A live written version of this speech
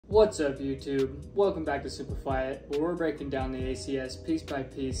What's up YouTube? Welcome back to Simpli-Fly, where we're breaking down the ACS piece by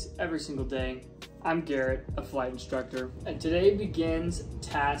piece every single day. I'm Garrett, a flight instructor, and today begins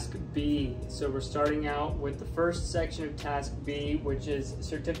Task B. So we're starting out with the first section of Task B, which is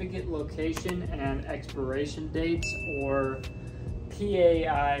certificate location and expiration dates, or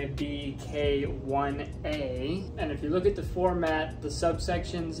PA.I.B.K1a. And if you look at the format, the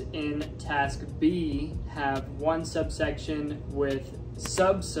subsections in Task B have one subsection with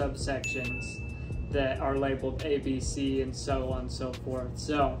subsections that are labeled A, B, C, and so on and so forth.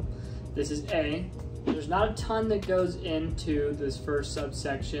 So this is A. There's not a ton that goes into this first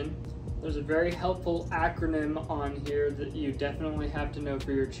subsection. There's a very helpful acronym on here that you definitely have to know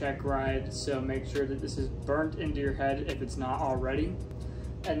for your check ride, so make sure that this is burnt into your head if it's not already.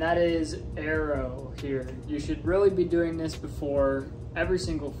 And that is ARROW here. You should really be doing this before every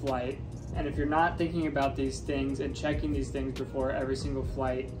single flight. And if you're not thinking about these things and checking these things before every single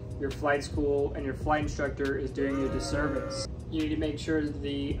flight, your flight school and your flight instructor is doing you a disservice. You need to make sure that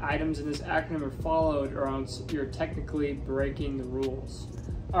the items in this acronym are followed, or else you're technically breaking the rules.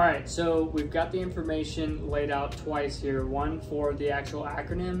 Alright, so we've got the information laid out twice here, one for the actual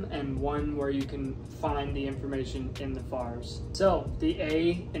acronym and one where you can find the information in the FARs. So the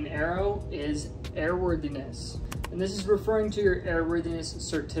A in ARROW is Airwothiness, and this is referring to your airworthiness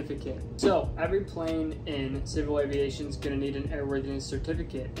certificate. So every plane in civil aviation is going to need an airworthiness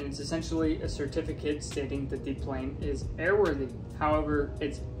certificate, and it's essentially a certificate stating that the plane is airworthy. However,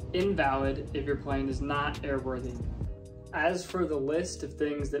 it's invalid if your plane is not airworthy. As for the list of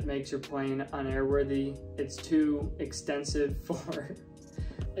things that makes your plane unairworthy, it's too extensive for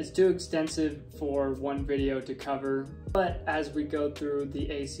one video to cover. But as we go through the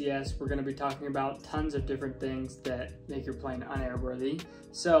ACS, we're going to be talking about tons of different things that make your plane unairworthy.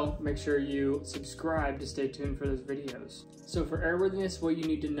 So make sure you subscribe to stay tuned for those videos. So for airworthiness, what you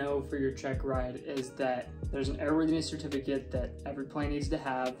need to know for your check ride is that there's an airworthiness certificate that every plane needs to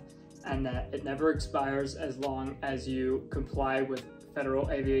have, and that it never expires as long as you comply with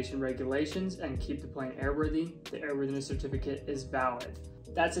federal aviation regulations and keep the plane airworthy. The airworthiness certificate is valid.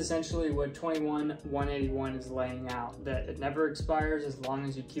 That's essentially what 21.181 is laying out, that it never expires as long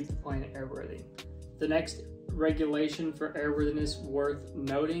as you keep the plane airworthy. The next regulation for airworthiness worth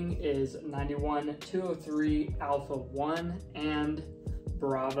noting is 91.203 Alpha 1 and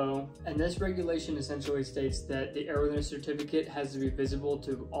Bravo, and this regulation essentially states that the airworthiness certificate has to be visible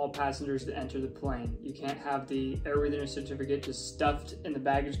to all passengers that enter the plane. You can't have the airworthiness certificate just stuffed in the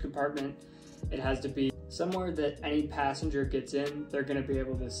baggage compartment. It has to be somewhere that any passenger gets in, they're going to be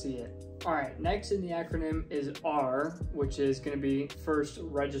able to see it. Alright, next in the acronym is R, which is going to be first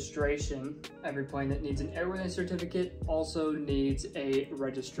registration. Every plane that needs an airworthiness certificate also needs a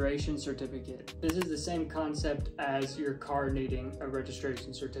registration certificate. This is the same concept as your car needing a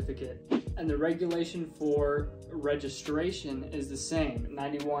registration certificate. And the regulation for registration is the same,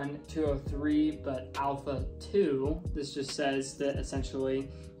 91.203, but Alpha 2. This just says that essentially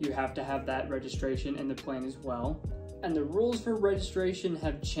you have to have that registration in the plane as well. And the rules for registration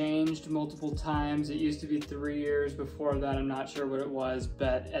have changed multiple times. It used to be 3 years. Before that, I'm not sure what it was,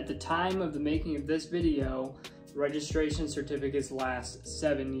 but at the time of the making of this video, registration certificates last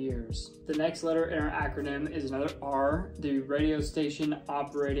 7 years. The next letter in our acronym is another R, the radio station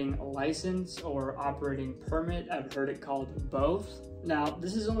operating license or operating permit. I've heard it called both. Now,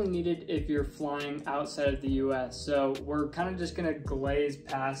 this is only needed if you're flying outside of the US, so we're kind of just gonna glaze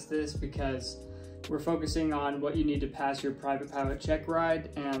past this because we're focusing on what you need to pass your private pilot check ride,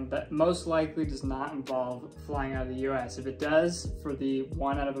 and that most likely does not involve flying out of the US. If it does, for the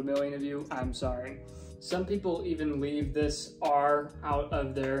 1 out of a million of you, I'm sorry. Some people even leave this R out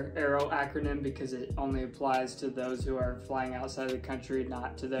of their ARROW acronym because it only applies to those who are flying outside of the country,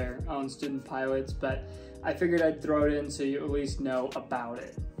 not to their own student pilots, but I figured I'd throw it in so you at least know about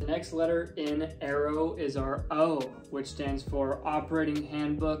it. The next letter in ARROW is our O, which stands for Operating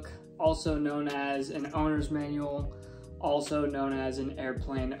Handbook, also known as an owner's manual, also known as an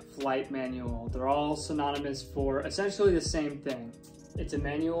airplane flight manual. They're all synonymous for essentially the same thing. It's a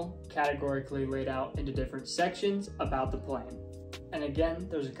manual categorically laid out into different sections about the plane. And again,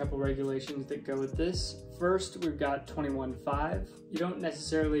 there's a couple regulations that go with this. First, we've got 21.5. You don't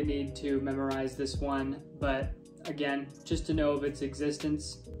necessarily need to memorize this one, but again, just to know of its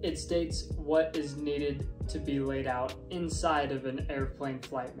existence, it states what is needed to be laid out inside of an airplane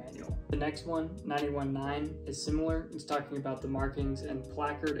flight manual. The next one, 91.9, is similar. It's talking about the markings and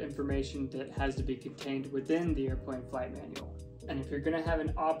placard information that has to be contained within the airplane flight manual. And if you're going to have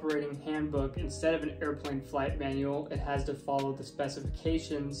an operating handbook instead of an airplane flight manual, it has to follow the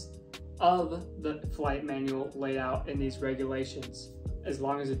specifications of the flight manual laid out in these regulations. As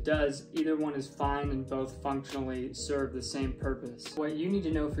long as it does, either one is fine and both functionally serve the same purpose. What you need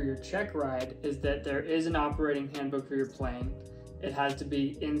to know for your check ride is that there is an operating handbook for your plane. It has to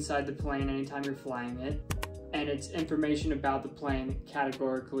be inside the plane anytime you're flying it, and it's information about the plane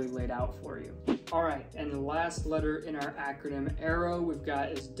categorically laid out for you. All right, and the last letter in our acronym ARROW we've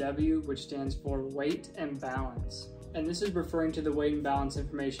got is W, which stands for weight and balance. And this is referring to the weight and balance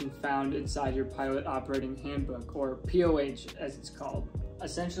information found inside your pilot operating handbook, or POH as it's called.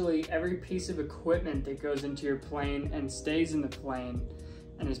 Essentially, every piece of equipment that goes into your plane and stays in the plane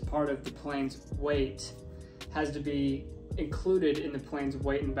and is part of the plane's weight has to be included in the plane's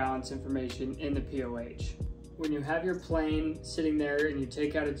weight and balance information in the POH. When you have your plane sitting there and you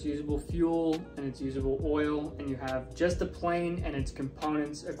take out its usable fuel and its usable oil, and you have just the plane and its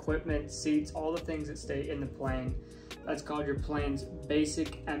components, equipment, seats, all the things that stay in the plane, that's called your plane's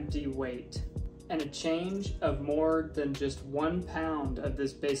basic empty weight. And a change of more than just 1 pound of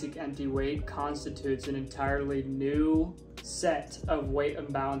this basic empty weight constitutes an entirely new set of weight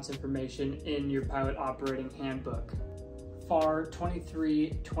and balance information in your pilot operating handbook. FAR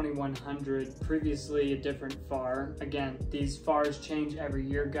 23-2100, previously a different FAR. Again, these FARs change every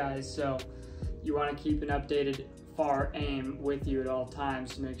year, guys, so you want to keep an updated FAR AIM with you at all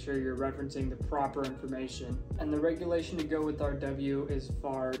times to make sure you're referencing the proper information. And the regulation to go with our W is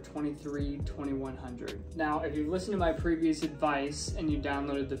FAR 23-2100. Now, if you've listened to my previous advice and you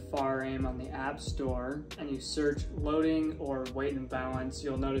downloaded the FAR AIM on the App Store and you search loading or weight and balance,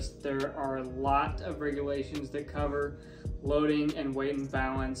 you'll notice there are a lot of regulations that cover loading and weight and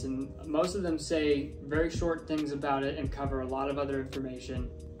balance, and most of them say very short things about it and cover a lot of other information.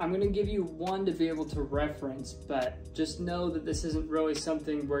 I'm going to give you one to be able to reference, but just know that this isn't really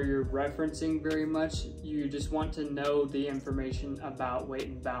something where you're referencing very much. You just want to know the information about weight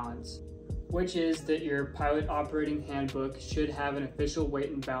and balance, which is that your pilot operating handbook should have an official weight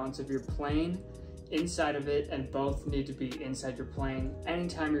and balance of your plane inside of it, and both need to be inside your plane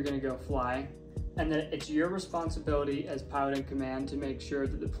anytime you're going to go fly. And that it's your responsibility as pilot in command to make sure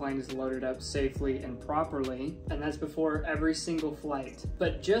that the plane is loaded up safely and properly, and that's before every single flight.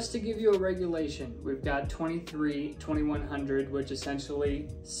 But just to give you a regulation, we've got 23-2100, which essentially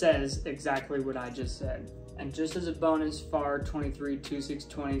says exactly what I just said. And just as a bonus, FAR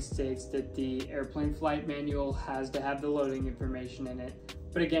 23-2620 states that the airplane flight manual has to have the loading information in it.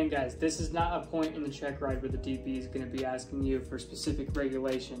 But again, guys, this is not a point in the check ride where the DP is going to be asking you for specific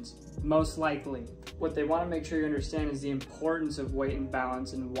regulations. Most likely. What they want to make sure you understand is the importance of weight and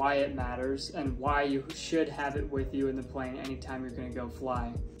balance and why it matters, and why you should have it with you in the plane anytime you're going to go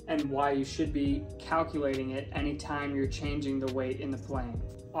fly, and why you should be calculating it anytime you're changing the weight in the plane.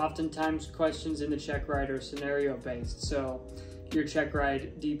 Oftentimes, questions in the check ride are scenario based, so your check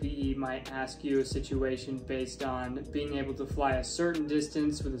ride DPE might ask you a situation based on being able to fly a certain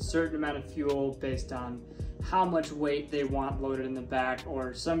distance with a certain amount of fuel based on how much weight they want loaded in the back,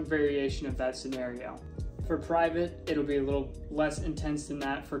 or some variation of that scenario. For private, it'll be a little less intense than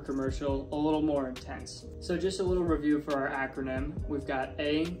that. For commercial, a little more intense. So just a little review for our acronym. We've got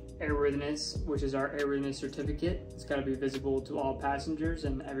A, Airwothiness, which is our airworthiness certificate. It's got to be visible to all passengers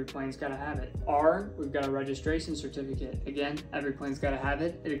and every plane's got to have it. R, we've got a registration certificate. Again, every plane's got to have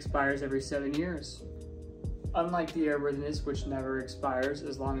it. It expires every 7 years. Unlike the airworthiness, which never expires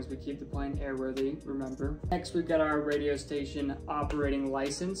as long as we keep the plane airworthy, remember. Next, we've got our radio station operating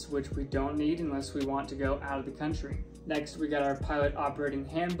license, which we don't need unless we want to go out of the country. Next, we got our pilot operating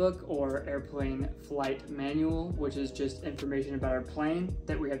handbook, or airplane flight manual, which is just information about our plane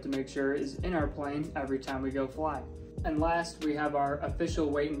that we have to make sure is in our plane every time we go fly. And last, we have our official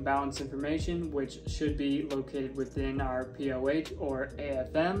weight and balance information, which should be located within our POH or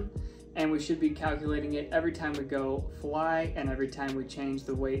AFM. And we should be calculating it every time we go fly and every time we change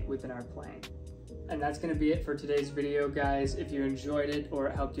the weight within our plane. And that's going to be it for today's video, guys. If you enjoyed it or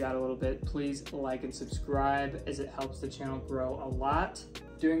it helped you out a little bit, please like and subscribe, as it helps the channel grow a lot.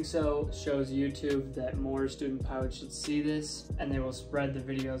 Doing so shows YouTube that more student pilots should see this, and they will spread the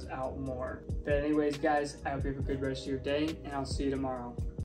videos out more. But anyways, guys, I hope you have a good rest of your day, and I'll see you tomorrow.